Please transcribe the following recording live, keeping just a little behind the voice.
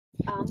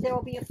There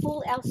will be a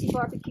full Elsie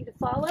barbecue to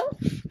follow.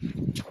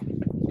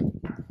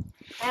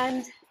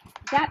 And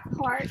that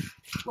part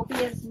will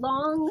be as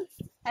long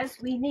as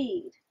we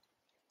need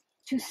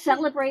to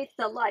celebrate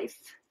the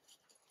life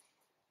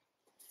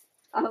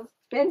of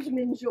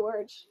Benjamin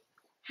George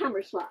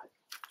Hammerschlag.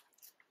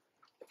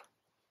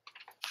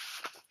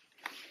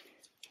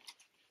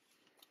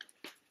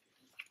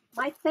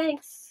 My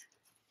thanks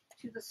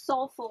to the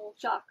soulful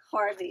Jock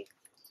Harvey,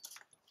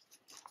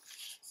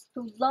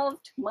 who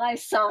loved my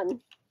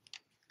son.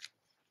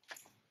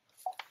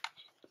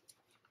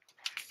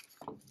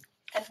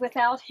 And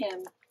without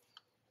him,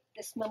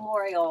 this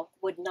memorial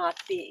would not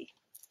be.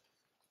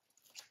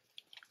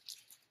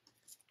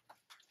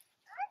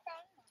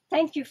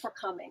 Thank you for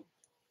coming.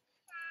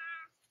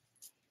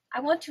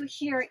 I want to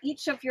hear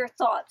each of your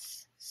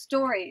thoughts,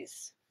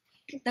 stories,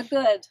 the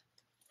good,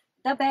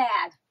 the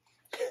bad,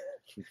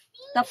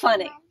 the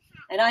funny.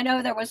 And I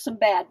know there was some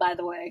bad, by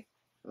the way.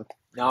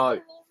 No.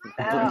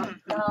 No,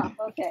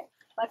 okay.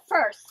 But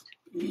first,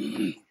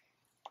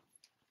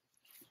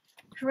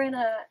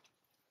 Corinna,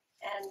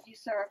 and you,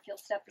 sir, if you'll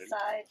step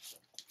aside,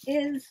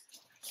 is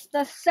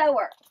the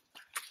sower.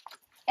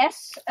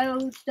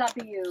 S-O-W-E-R.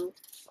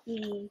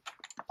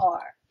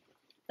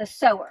 The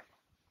sower.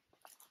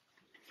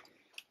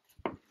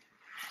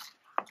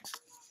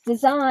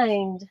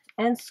 Designed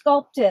and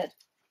sculpted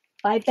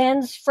by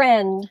Ben's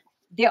friend,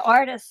 the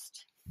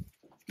artist,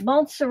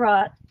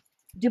 Montserrat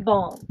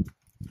Dubon.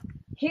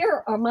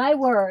 Here are my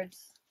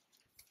words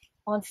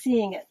on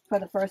seeing it for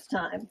the first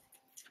time.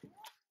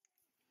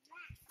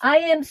 I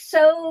am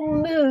so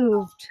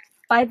moved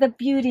by the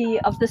beauty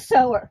of the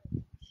sower,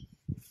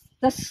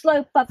 the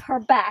slope of her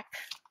back,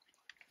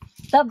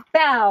 the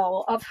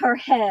bow of her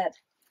head.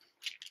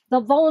 The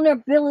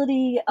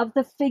vulnerability of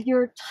the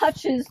figure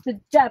touches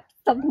the depth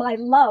of my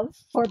love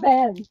for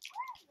Ben,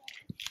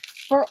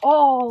 for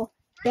all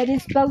that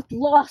is both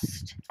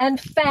lost and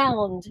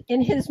found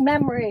in his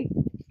memory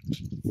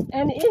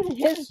and in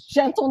his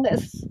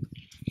gentleness,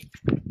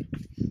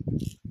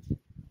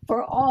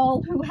 for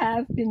all who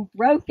have been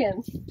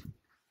broken,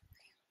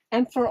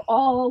 and for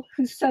all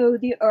who sow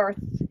the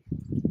earth,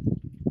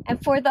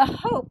 and for the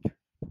hope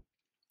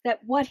that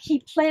what he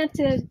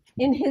planted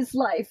in his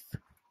life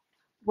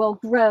will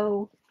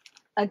grow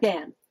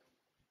again.